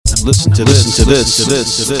Listen to this.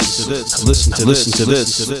 Listen to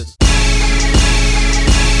this.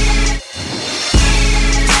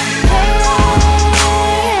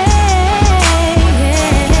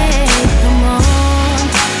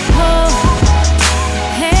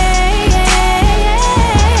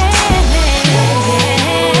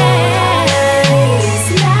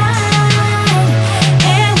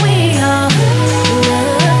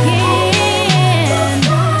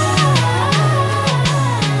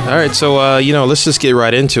 All right, so, let's just get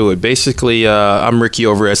right into it. Basically, I'm Ricky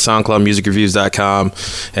over at SoundCloudMusicReviews.com,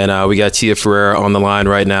 and we got Tia Ferrera on the line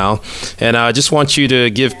right now. And I just want you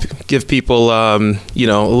to give people, a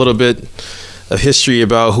little bit of history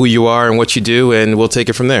about who you are and what you do, and we'll take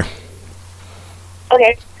it from there.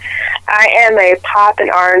 Okay. I am a pop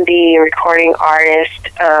and R&B recording artist.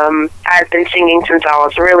 I've been singing since I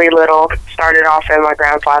was really little. Started off in my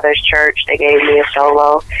grandfather's church. They gave me a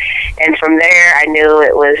solo. And from there, I knew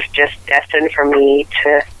it was just destined for me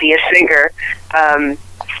to be a singer.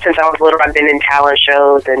 Since I was little, I've been in talent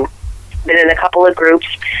shows and been in a couple of groups.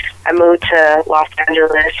 I moved to Los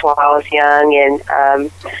Angeles while I was young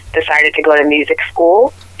and decided to go to music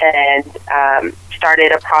school and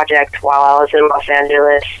started a project while I was in Los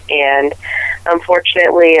Angeles. And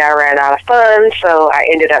unfortunately, I ran out of funds, so I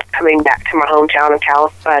ended up coming back to my hometown of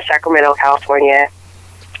Sacramento, California.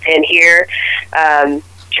 And here,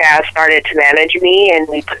 Chaz started to manage me, and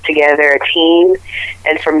we put together a team.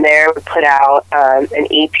 And from there, we put out an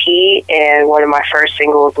EP and one of my first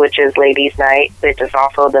singles, which is Ladies Night, which is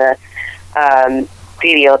also the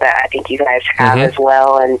video that I think you guys have as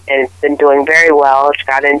well. And it's been doing very well. It's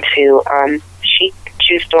got into chic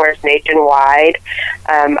shoe stores nationwide.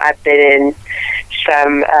 I've been in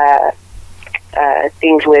some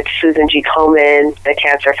things with Susan G. Komen, the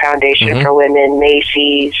Cancer Foundation for Women,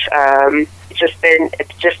 Macy's.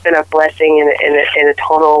 It's just been a blessing and a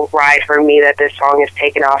total ride for me that this song has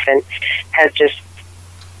taken off and has just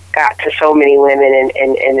got to so many women,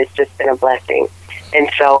 and it's just been a blessing. And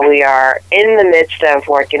so we are in the midst of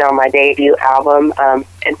working on my debut album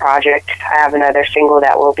and project. I have another single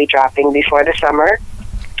that will be dropping before the summer.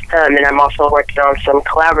 And I'm also working on some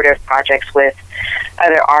collaborative projects with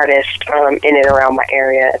other artists in and around my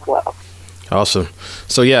area as well. Awesome.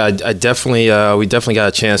 So yeah, we definitely got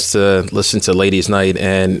a chance to listen to Ladies Night,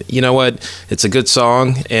 and you know what? It's a good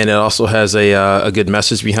song, and it also has a good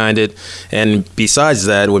message behind it. And besides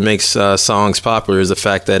that, what makes songs popular is the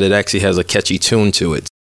fact that it actually has a catchy tune to it.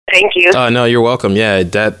 Thank you. No, you're welcome. Yeah,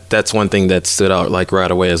 that's one thing that stood out like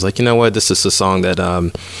right away. Is like, you know what? This is a song that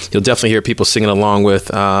you'll definitely hear people singing along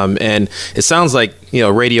with, and it sounds like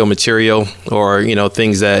radio material or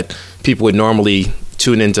things that people would normally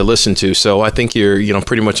tune in to listen to. So I think you're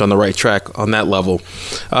pretty much on the right track on that level.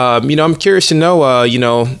 I'm curious to know.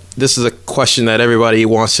 This is a question that everybody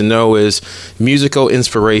wants to know: is musical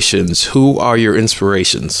inspirations. Who are your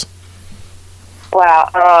inspirations? Wow,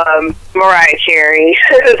 Mariah Carey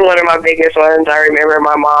is one of my biggest ones. I remember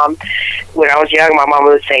my mom, when I was young, my mom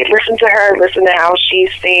would say, listen to her, listen to how she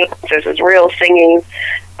sings. This is real singing.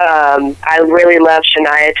 I really love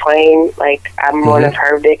Shania Twain. Like, I'm one of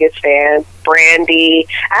her biggest fans. Brandy.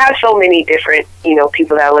 I have so many different,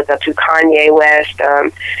 people that I look up to. Kanye West.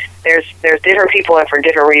 There's different people, and for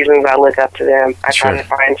different reasons I look up to them. I try to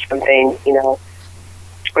find something,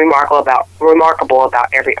 remarkable about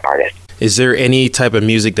every artist. Is there any type of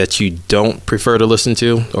music that you don't prefer to listen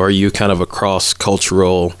to, or are you kind of a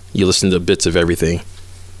cross-cultural, you listen to bits of everything?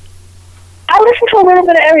 I listen to a little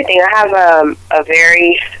bit of everything. I have a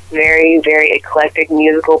very, very, very eclectic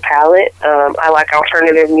musical palette. I like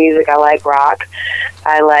alternative music. I like rock.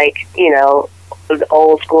 I like, the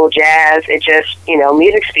old school jazz. It just,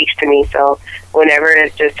 music speaks to me. So whenever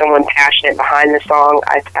it's just someone passionate behind the song,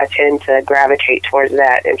 I tend to gravitate towards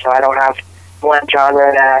that. And so I don't have one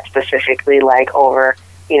genre that I specifically like over,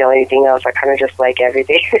 anything else. I kind of just like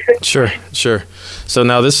everything. Sure. So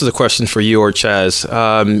now this is a question for you or Chaz.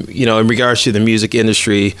 In regards to the music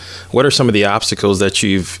industry, what are some of the obstacles that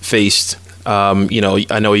you've faced? I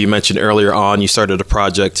know you mentioned earlier on you started a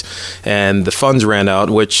project and the funds ran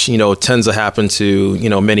out, which, tends to happen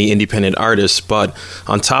to, many independent artists. But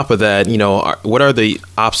on top of that, what are the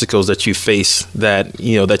obstacles that you face that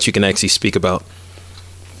you can actually speak about?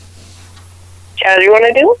 Chaz, you want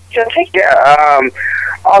to do? Yeah,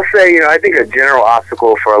 I'll say, I think a general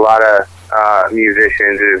obstacle for a lot of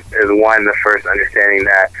musicians is one, the first understanding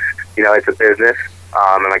that, it's a business.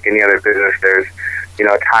 And like any other business, there's,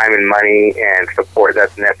 time and money and support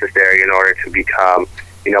that's necessary in order to become,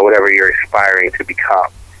 whatever you're aspiring to become.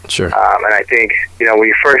 Sure. And I think, when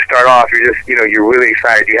you first start off, you're just, you're really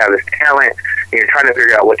excited. You have this talent, and you're trying to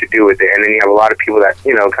figure out what to do with it. And then you have a lot of people that,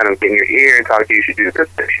 kind of get in your ear and talk to you. You should do this,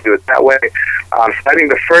 you should do it that way. So I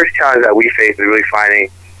think the first challenge that we face is really finding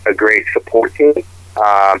a great support team,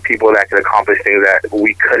 people that can accomplish things that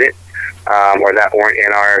we couldn't, or that weren't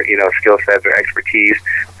in our, skill sets or expertise.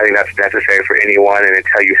 I think that's necessary for anyone. And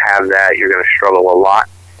until you have that, you're going to struggle a lot.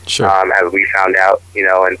 Sure. As we found out,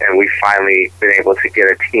 and we've finally been able to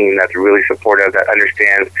get a team that's really supportive, that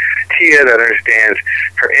understands Tia, that understands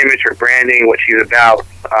her image, her branding, what she's about,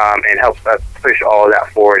 and helps us push all of that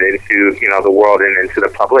forward into, the world and into the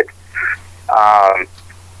public. I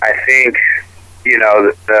think,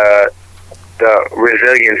 the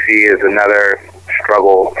resiliency is another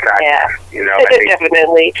struggle factor. Yeah. I think,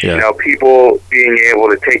 definitely. People being able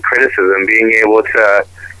to take criticism, being able to,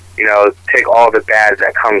 take all the bad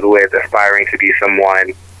that comes with aspiring to be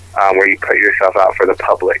someone where you put yourself out for the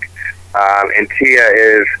public. And Tia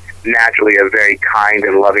is naturally a very kind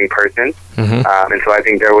and loving person. Mm-hmm. And so I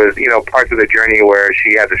think there was, parts of the journey where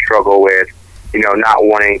she had to struggle with, not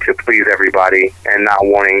wanting to please everybody and not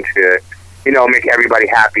wanting to, make everybody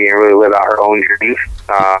happy and really live out her own dreams.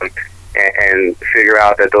 And figure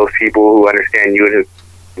out that those people who understand you and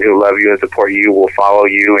who love you and support you will follow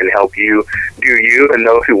you and help you do you, and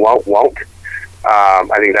those who won't.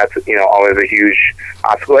 I think that's, always a huge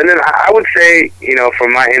obstacle. And then I would say,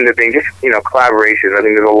 from my end of things, just, collaborations. I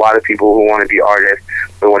think there's a lot of people who want to be artists,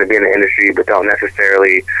 who want to be in the industry, but don't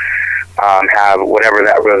necessarily have whatever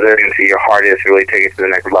that resiliency or heart is to really take it to the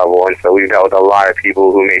next level. And so we've dealt with a lot of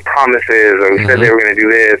people who made promises or who said they were going to do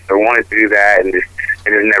this or wanted to do that, and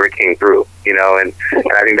it never came through, and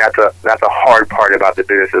I think that's a hard part about the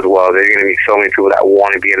business as well. There's going to be so many people that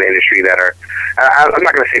want to be in the industry that are, I'm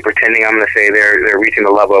not going to say pretending, I'm going to say they're reaching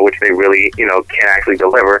the level at which they really, can actually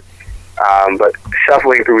deliver. But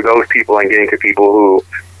shuffling through those people and getting to people who,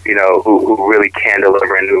 who really can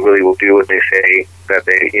deliver and who really will do what they say that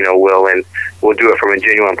they, will, and will do it from a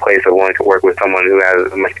genuine place of wanting to work with someone who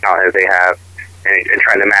has as much talent as they have. And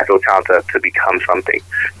trying to match those talents to become something.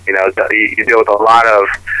 You deal with a lot of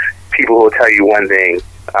people who will tell you one thing,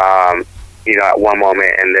 at one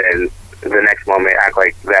moment, and then the next moment act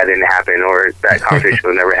like that didn't happen, or that conversation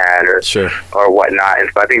was never had, or Sure. or whatnot. And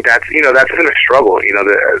so I think that's that's been a struggle.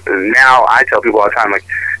 Now I tell people all the time, like,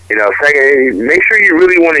 second, make sure you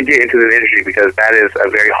really want to get into the industry, because that is a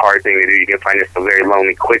very hard thing to do. You can find yourself very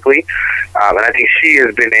lonely quickly, and I think she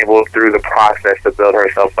has been able through the process to build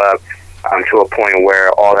herself up to a point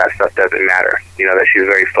where all that stuff doesn't matter. That she's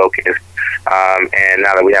very focused. And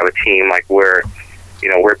now that we have a team, like we're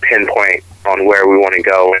pinpoint on where we want to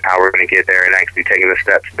go and how we're going to get there, and actually taking the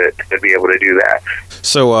steps to be able to do that.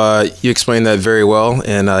 So you explained that very well,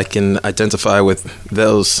 and I can identify with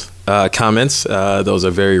those comments. Those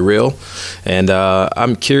are very real. And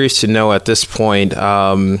I'm curious to know at this point,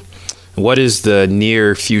 what is the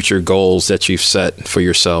near future goals that you've set for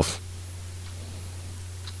yourself?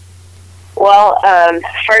 Well,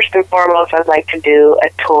 first and foremost, I'd like to do a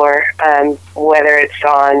tour, whether it's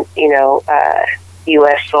on,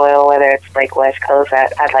 U.S. soil, whether it's like West Coast.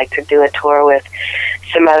 I'd like to do a tour with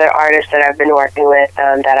some other artists that I've been working with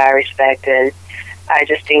that I respect. And I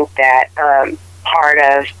just think that part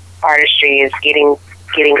of artistry is getting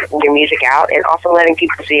your music out and also letting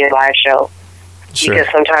people see a live show. Sure.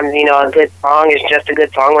 Because sometimes, a good song is just a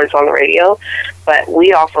good song when it's on the radio, but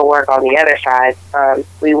we also work on the other side.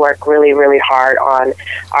 We work really, really hard on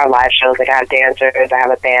our live shows. Like I have dancers, I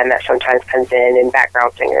have a band that sometimes comes in, and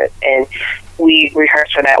background singers, and we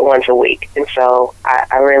rehearse for that once a week. And so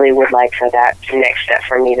I really would like for that next step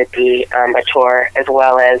for me to be a tour, as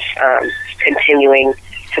well as continuing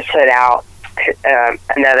to put out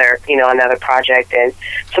another project and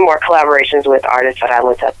some more collaborations with artists that I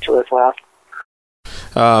look up to as well.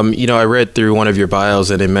 I read through one of your bios,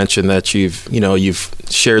 and it mentioned that you've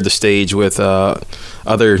shared the stage with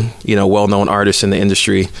other, well-known artists in the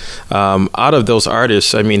industry. Out of those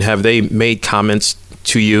artists, have they made comments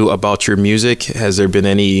to you about your music? Has there been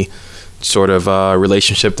any sort of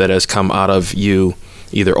relationship that has come out of you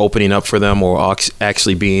either opening up for them or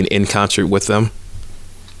actually being in concert with them?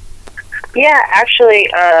 Yeah,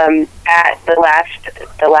 actually, at the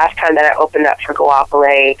last time that I opened up for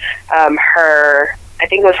Guapale, I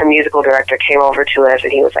think it was her musical director, came over to us,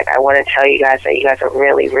 and he was like, I want to tell you guys that you guys are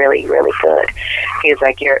really, really, really good. He was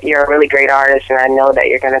like, you're a really great artist, and I know that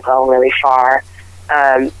you're going to go really far.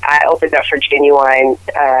 I opened up for Genuine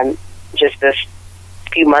just this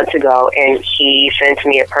few months ago, and he sent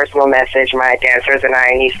me a personal message, my dancers and I,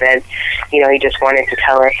 and he said, he just wanted to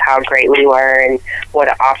tell us how great we were and what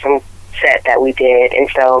an awesome set that we did. And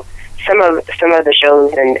so some of the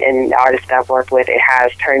shows and artists that I've worked with, it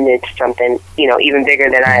has turned into something, even bigger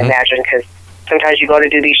than I imagined, because sometimes you go to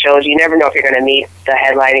do these shows, you never know if you're going to meet the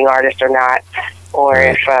headlining artist or not, or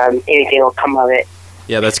if anything will come of it.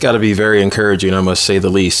 Yeah, that's got to be very encouraging, I must say the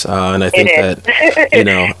least. And I think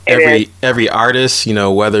that, every artist,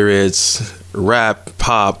 whether it's rap,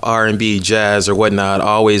 pop, R&B, jazz, or whatnot,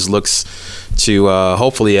 always looks to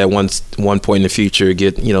hopefully at one point in the future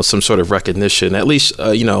get some sort of recognition, at least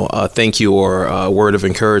a thank you or a word of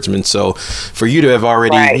encouragement. So for you to have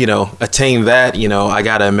already attained that, I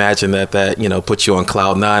gotta imagine that puts you on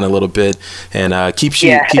cloud nine a little bit and keeps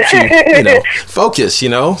you focused.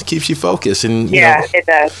 Keeps you focused, and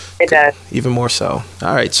it does even more so.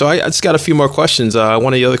 All right, so I just got a few more questions. One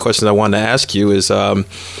of the other questions I wanted to ask you is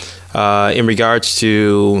in regards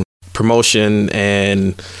to promotion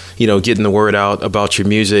and getting the word out about your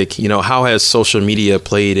music, how has social media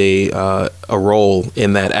played a role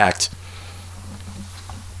in that act?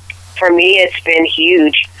 For me, it's been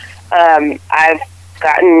huge. I've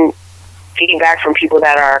gotten feedback from people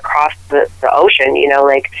that are across the ocean.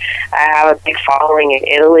 Like I have a big following in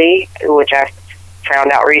Italy, which I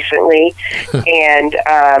found out recently, and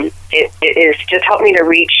it has just helped me to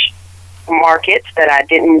reach markets that I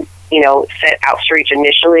didn't set out to reach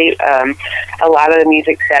initially. A lot of the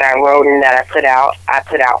music that I wrote and that I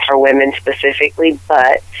put out for women specifically,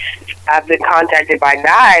 but I've been contacted by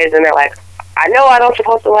guys and they're like, I know I don't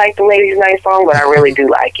supposed to like the Ladies Night song, but I really do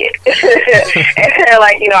like it. And they're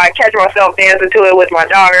like, I catch myself dancing to it with my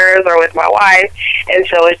daughters or with my wife. And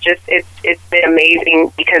so it's been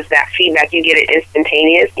amazing because that feedback, you get it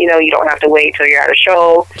instantaneous. You don't have to wait till you're at a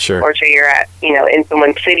show or till you're at, in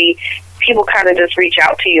someone's city. People kind of just reach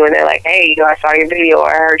out to you and they're like, hey, I saw your video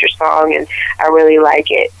or I heard your song and I really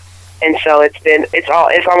like it. And so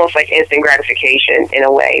it's almost like instant gratification in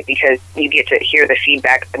a way because you get to hear the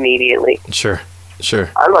feedback immediately. Sure.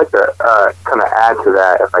 I'd like to kind of add to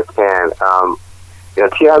that if I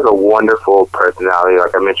can. She has a wonderful personality.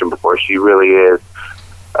 Like I mentioned before, she really is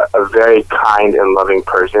a very kind and loving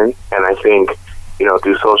person. And I think,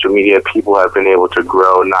 through social media, people have been able to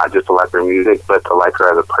grow, not just to like her music, but to like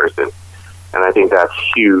her as a person. And I think that's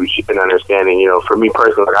huge in understanding, for me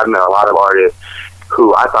personally, I've met a lot of artists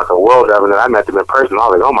who I thought the world of, and then I met them in person. I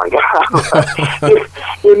was like, oh my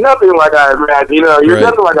God, you're nothing like I imagined. You're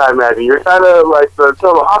nothing like I imagined. You're kind of like the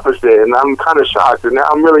total opposite, and I'm kind of shocked. And now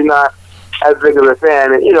I'm really not as big of a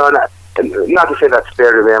fan. And and not to say that's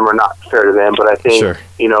fair to them or not fair to them, but I think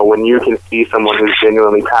when you can see someone who's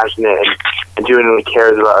genuinely passionate and genuinely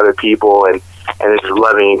cares about other people and is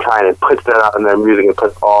loving and kind and puts that out in their music and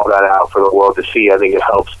puts all that out for the world to see, I think it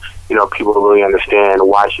helps people really understand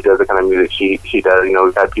why she does the kind of music she does.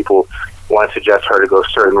 We've had people want to suggest her to go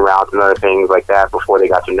certain routes and other things like that before they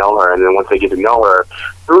got to know her. And then once they get to know her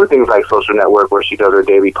through things like social network where she does her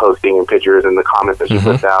daily posting and pictures and the comments that she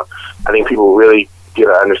puts out, I think people really get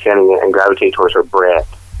an understanding and gravitate towards her brand.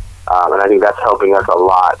 And I think that's helping us a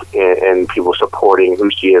lot in people supporting who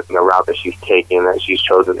she is and the route that she's taking, that she's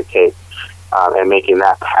chosen to take, and making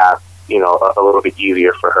that path, a little bit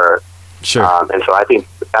easier for her. Sure. And so I think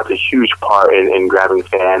that's a huge part in grabbing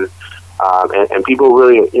fans, and people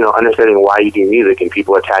really, understanding why you do music and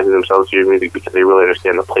people attaching themselves to your music because they really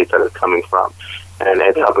understand the place that it's coming from. And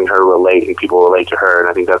it's helping her relate and people relate to her. And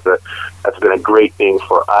I think that's been a great thing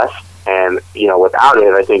for us. And, without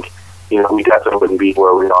it, I think, we definitely wouldn't be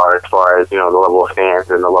where we are as far as, the level of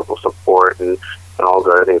fans and the level of support and all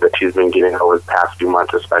the other things that she's been getting over the past few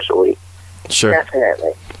months especially. Sure.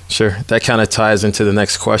 Definitely. Sure. That kind of ties into the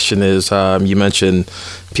next question is you mentioned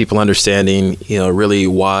people understanding, really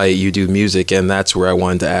why you do music. And that's where I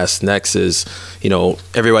wanted to ask next is,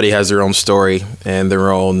 everybody has their own story and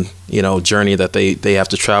their own, journey that they have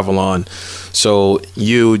to travel on. So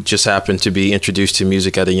you just happen to be introduced to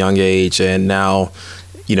music at a young age. And now,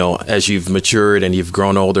 as you've matured and you've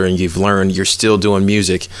grown older and you've learned, you're still doing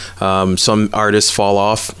music. Some artists fall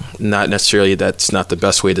off, not necessarily, that's not the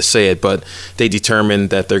best way to say it, but they determine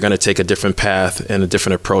that they're going to take a different path and a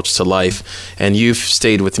different approach to life. And you've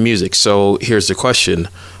stayed with music. So here's the question.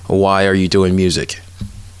 Why are you doing music?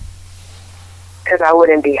 Because I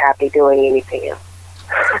wouldn't be happy doing anything else.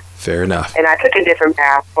 Fair enough. And I took a different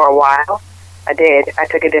path for a while. I did. I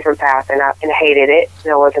took a different path and I hated it.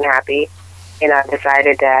 And I wasn't happy. And I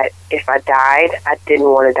decided that if I died, I didn't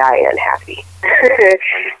want to die unhappy.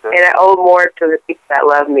 And I owed more to the people that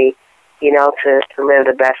love me, to live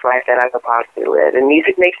the best life that I could possibly live. And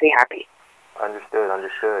music makes me happy.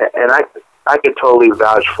 Understood. And I could totally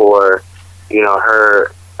vouch for,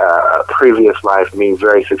 her previous life being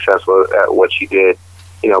very successful at what she did,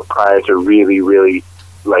 prior to really, really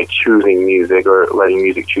like choosing music or letting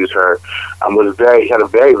music choose her, had a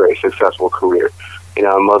very, very successful career. You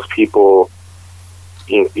know, most people,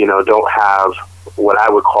 you know, don't have what I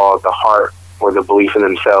would call the heart or the belief in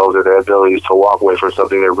themselves or their abilities to walk away from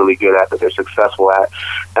something they're really good at, that they're successful at.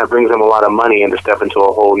 That brings them a lot of money and to step into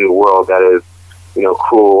a whole new world that is, you know,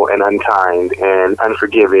 cruel and unkind and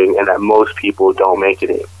unforgiving, and that most people don't make it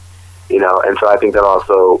in. You know, and so I think that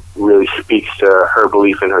also really speaks to her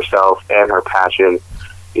belief in herself and her passion,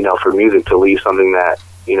 you know, for music, to leave something that,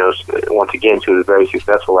 you know, once again, she was very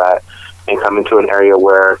successful at, and come into an area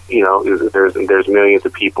where, you know, there's millions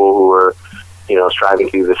of people who are, you know, striving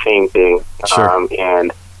to do the same thing. Sure.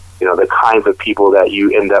 And, you know, the kinds of people that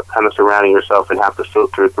you end up kind of surrounding yourself and have to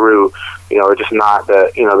filter through, you know, are just not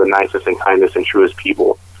the, you know, the nicest and kindest and truest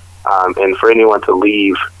people. And for anyone to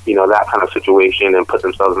leave, you know, that kind of situation and put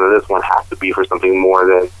themselves into this one has to be for something more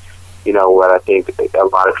than, you know, what I think a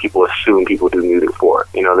lot of people assume people do music for,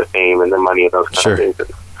 you know, the fame and the money and those kind of things. And,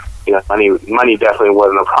 you know, money definitely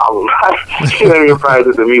wasn't a problem. You know what I mean, prior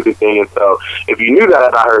to the music thing. And so if you knew that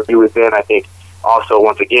about her, you would then, I think, also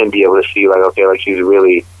once again be able to see, like, okay, like, she's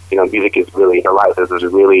really, you know, music is really her life. This is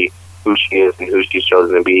really who she is and who she's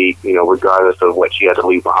chosen to be, you know, regardless of what she had to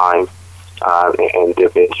leave behind and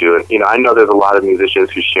dip into. And, you know, I know there's a lot of musicians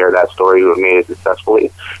who share that story who have made it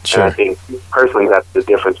successfully. Sure. And I think personally that's the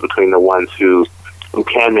difference between the ones who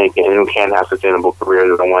can make it and who can have sustainable careers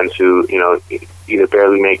and the ones who, you know, either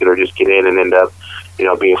barely make it or just get in and end up, you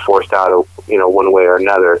know, being forced out of, you know, one way or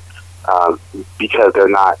another, because they're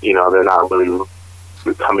not really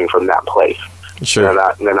coming from that place. Sure.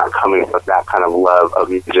 They're not coming with that kind of love of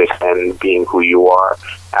music and being who you are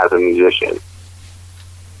as a musician.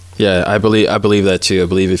 Yeah, I believe that too. I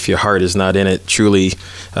believe if your heart is not in it truly,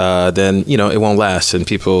 then, you know, it won't last, and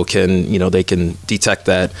people can, you know, they can detect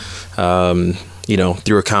that, you know,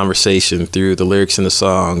 through a conversation, through the lyrics in the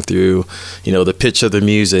song, through, you know, the pitch of the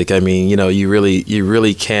music. I mean, you know, you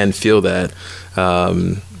really can feel that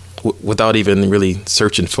without even really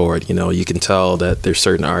searching for it. You know, you can tell that there's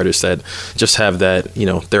certain artists that just have that, you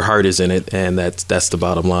know, their heart is in it, and that's the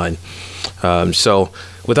bottom line. So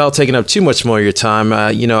without taking up too much more of your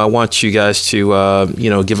time, you know, I want you guys to, you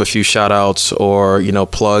know, give a few shout outs or, you know,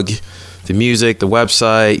 plug the music, the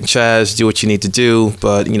website. Chaz, do what you need to do,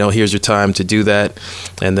 but, you know, here's your time to do that,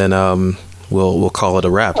 and then we'll call it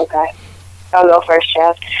a wrap. Okay. I'll go first,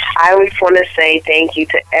 Chaz. I just want to say thank you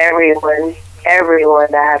to everyone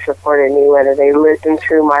that has supported me, whether they listened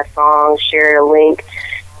to my song, shared a link,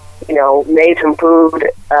 you know, made some food,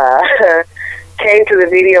 came to the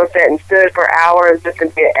video set and stood for hours just to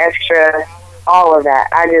get extra, all of that.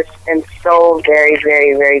 I just am so very,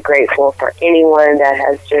 very, very grateful for anyone that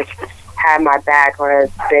has just had my back or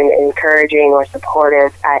has been encouraging or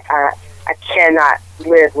supportive. I cannot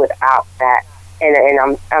live without that.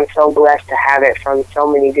 And I'm so blessed to have it from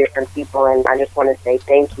so many different people, and I just want to say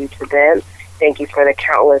thank you to them. Thank you for the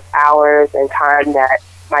countless hours and time that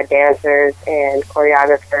my dancers and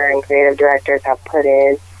choreographer and creative directors have put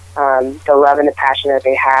in, the love and the passion that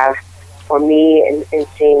they have for me and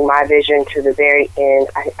seeing my vision to the very end.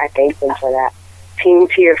 I thank them for that. Team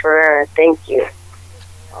Tia Ferrera, thank you.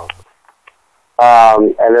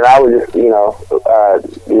 And then I would just, you know,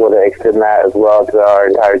 want to extend that as well to our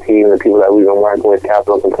entire team, the people that we've been working with,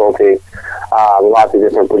 Capital Consulting, lots of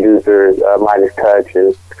different producers, Midas Touch,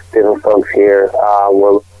 and different folks here.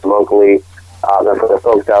 We're locally. And for the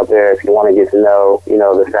folks out there, if you want to get to know, you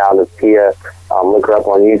know, the sound of Tia, look her up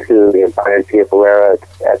on YouTube. You can find her Tia Ferrera,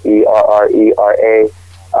 Ferrera. You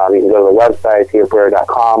can go to the website,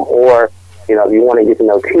 tiaferrera.com, or, you know, if you want to get to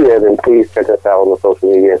know Tia, then please check us out on the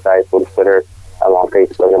social media sites on Twitter, on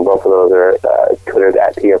Facebook, and both of those are Twitter's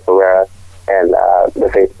at Tia Ferrera, and the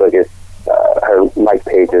Facebook is her like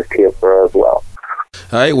page is Tia Ferrera as well.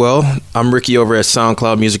 All right, well, I'm Ricky over at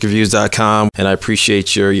SoundCloudMusicReviews.com, and I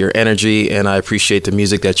appreciate your energy, and I appreciate the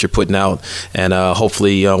music that you're putting out, and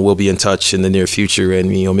hopefully we'll be in touch in the near future,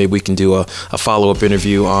 and, you know, maybe we can do a follow-up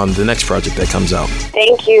interview on the next project that comes out.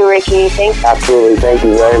 Thank you, Ricky. Thanks. Absolutely. Thank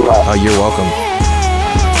you very much. You're welcome.